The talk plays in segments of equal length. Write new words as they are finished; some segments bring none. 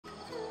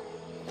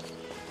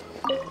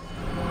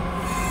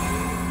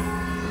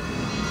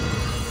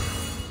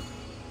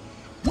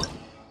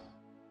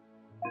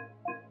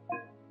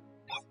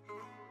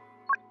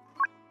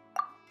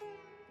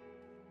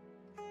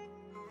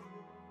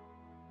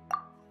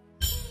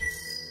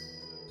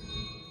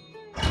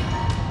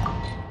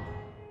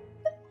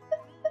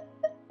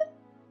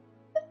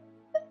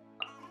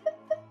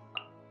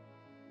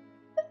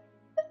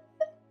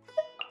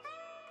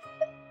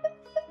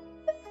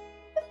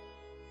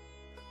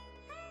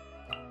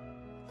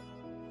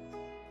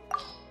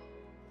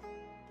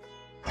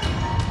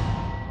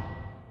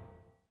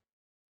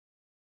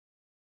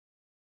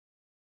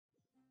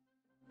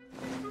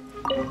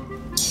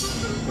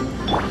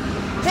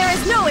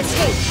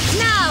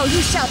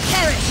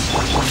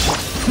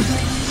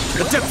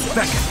The depths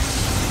beckon.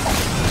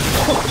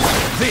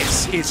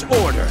 This is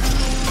order.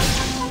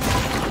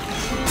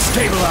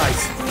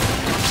 Stabilize.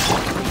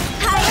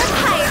 Higher,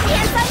 higher,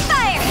 hands on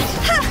fire!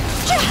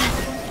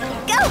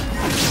 Go!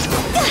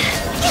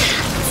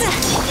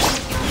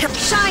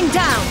 Shine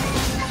down!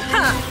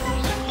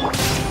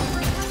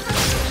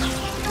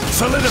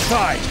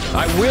 Solidify.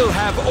 I will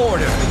have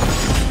order.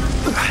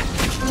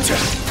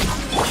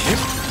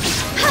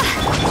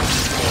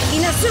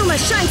 Inazuma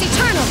shines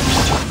eternal!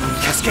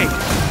 Cascade.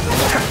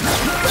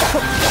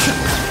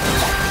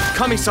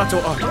 Kamisato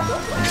art.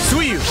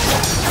 Sumeru.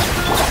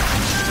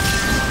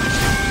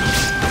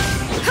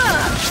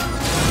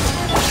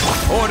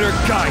 Order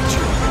guide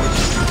you.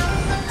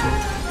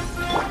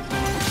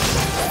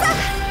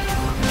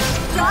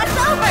 Jaw's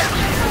over!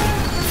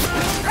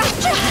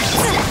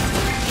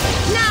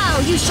 Now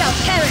you shall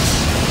perish!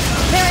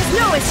 There is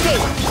no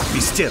escape! Be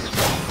still.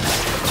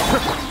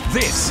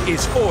 This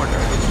is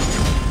order.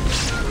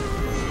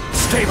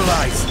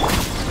 Stabilize.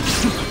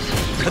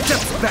 The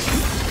depths beckon.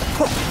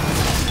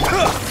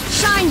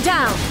 Shine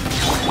down!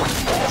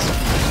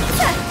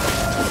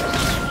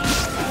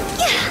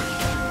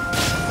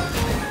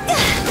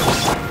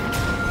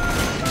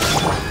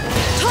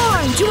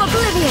 Torn to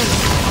oblivion!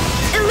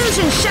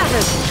 Illusion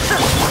shattered!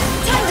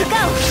 Time to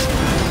go!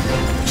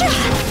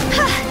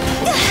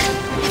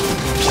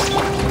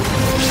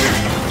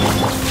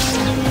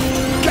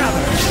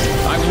 Gather.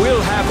 I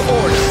will have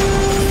order.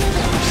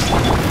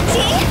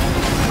 See?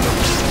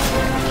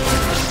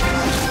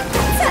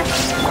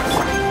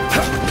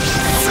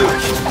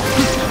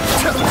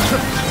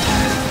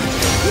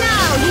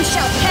 Now you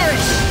shall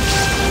perish!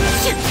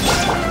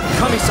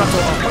 Kamisato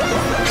art.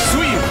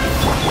 Sumeru.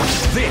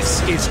 This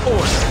is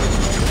order.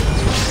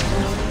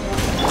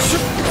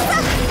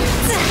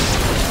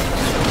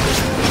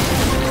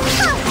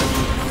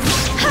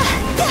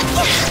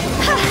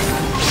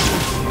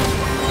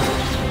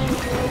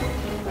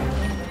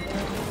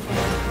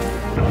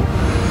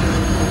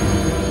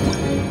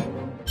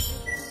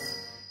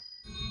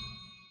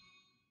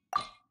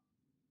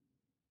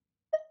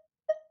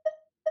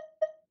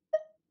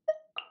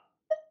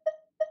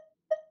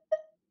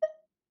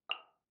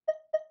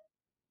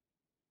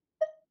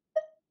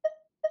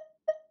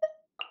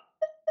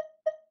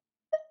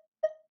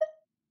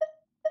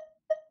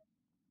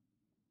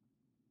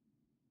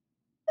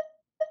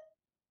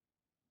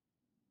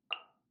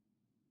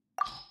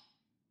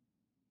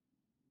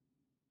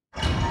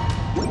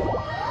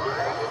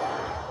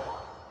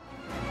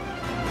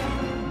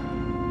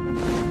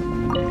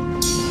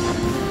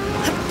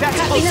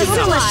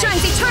 Inazuma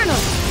shines eternal!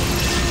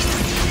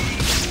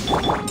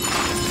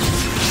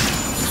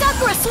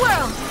 Sakura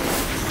swirl!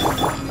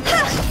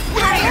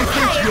 Higher,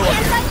 higher,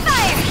 hands on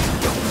fire!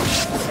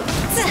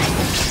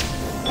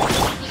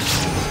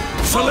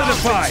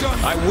 Solidify.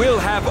 I will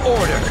have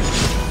order.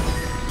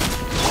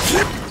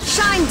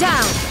 Shine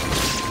down!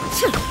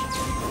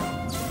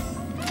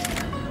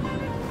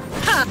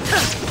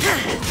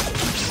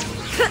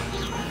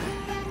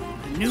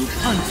 New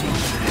hunting.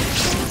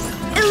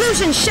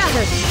 Illusion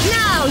shattered!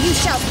 Now you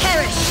shall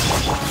perish!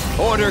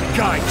 Order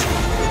guide you.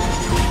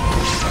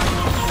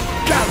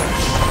 Gather.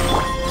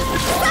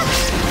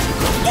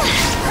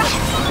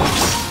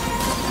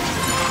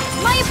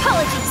 My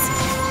apologies!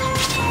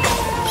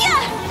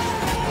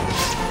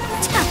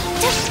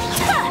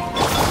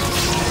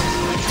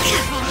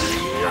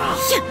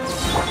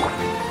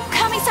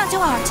 Kamisato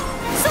art!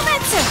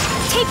 Sumeru!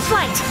 Take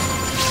flight!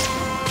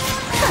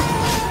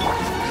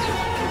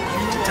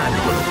 Time to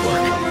go to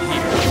work.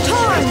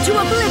 Torn to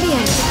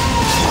oblivion!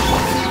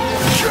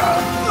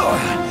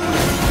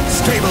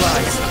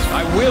 Stabilize.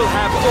 I will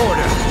have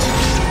order.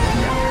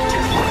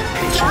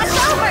 Jaw's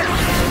over!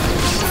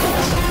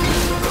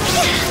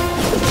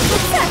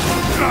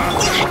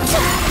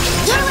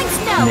 Whirling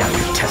snow! Now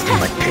you're testing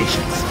my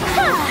patience.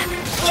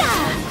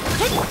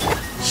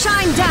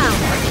 Shine down!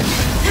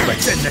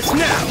 Let's end this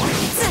now.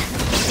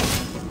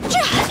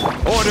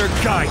 Order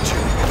guide you.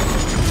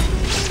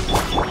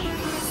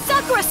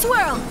 Sakura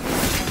swirl!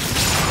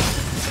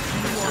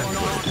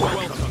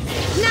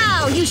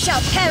 Now you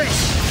shall perish!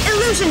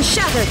 Illusion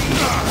shattered!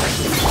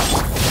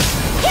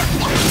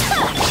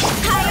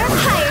 Higher,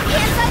 higher,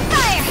 hands on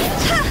fire!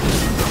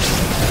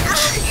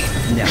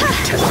 Now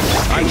you're testing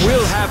my I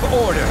will have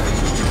order.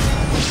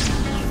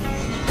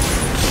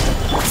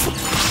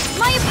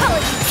 My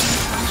apologies!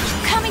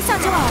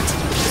 Kamisato art!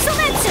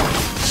 Sumeru!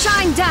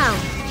 Shine down!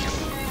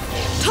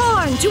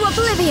 Torn to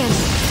oblivion!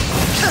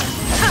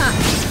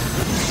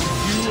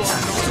 You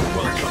are not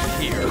welcome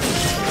here.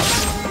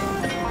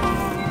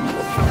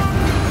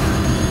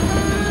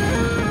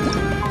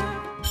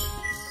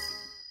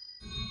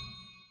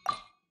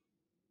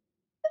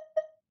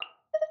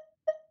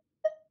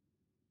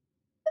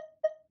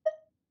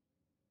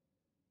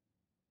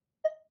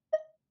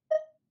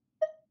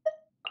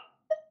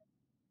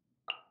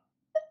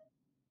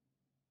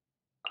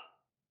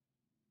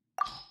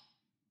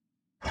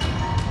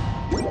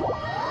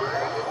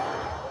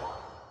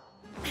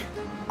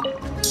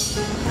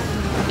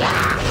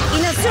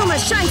 Inazuma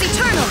shines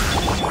eternal!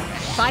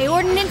 By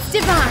ordinance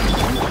divine.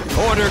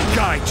 Order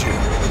guide you.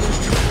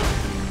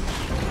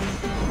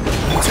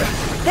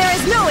 There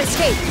is no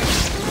escape.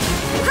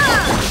 Ha!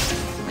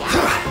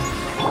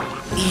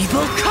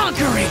 Evil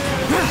conquering!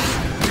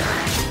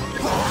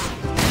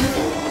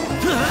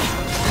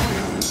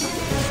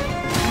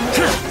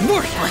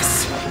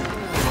 Worthless!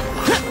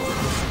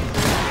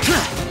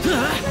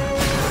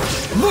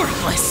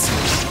 Worthless!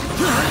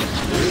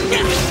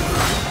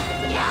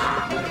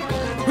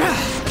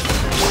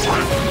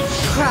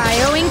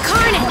 Cryo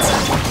incarnate!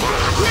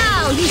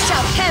 Now you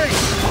shall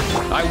perish!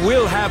 I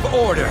will have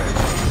order.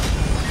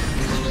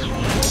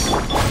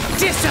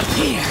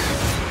 Disappear!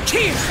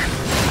 Here!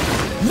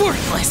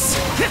 Worthless!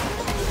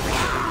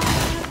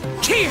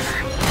 Here!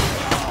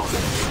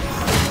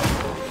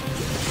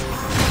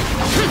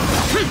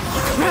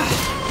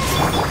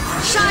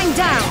 Shine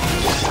down!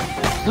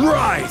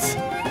 Rise!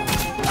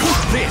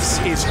 This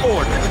is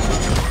order.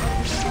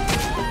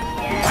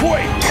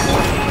 Quake!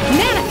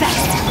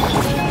 Manifest!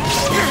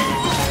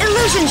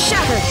 Illusion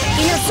shattered!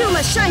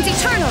 Inazuma shines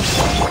eternal!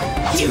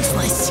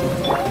 Useless!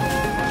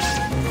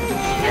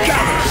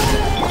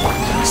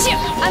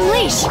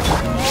 Unleash!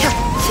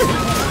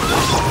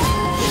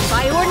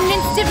 By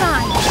ordinance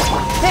divine,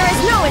 there is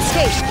no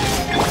escape!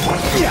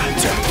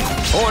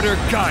 Order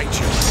guide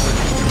you.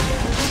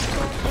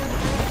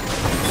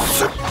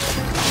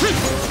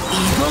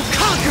 Evil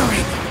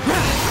conquering!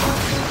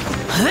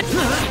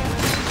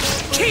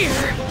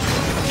 Here!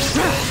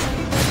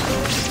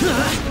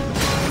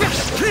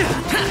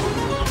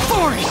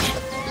 Foreign!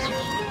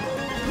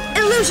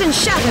 Illusion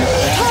shattered!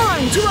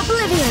 Torn to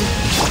oblivion!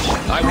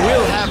 I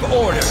will have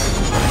order.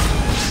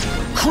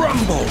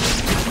 Crumble!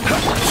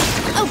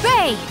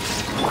 Obey!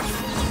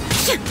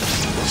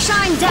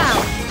 Shine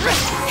down!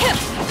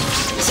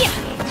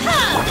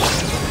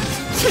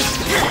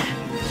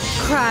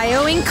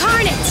 Cryo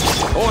incarnate!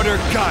 Order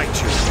guide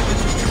you.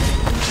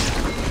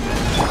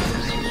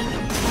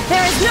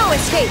 There is no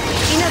escape!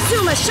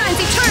 Inazuma shines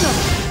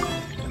eternal!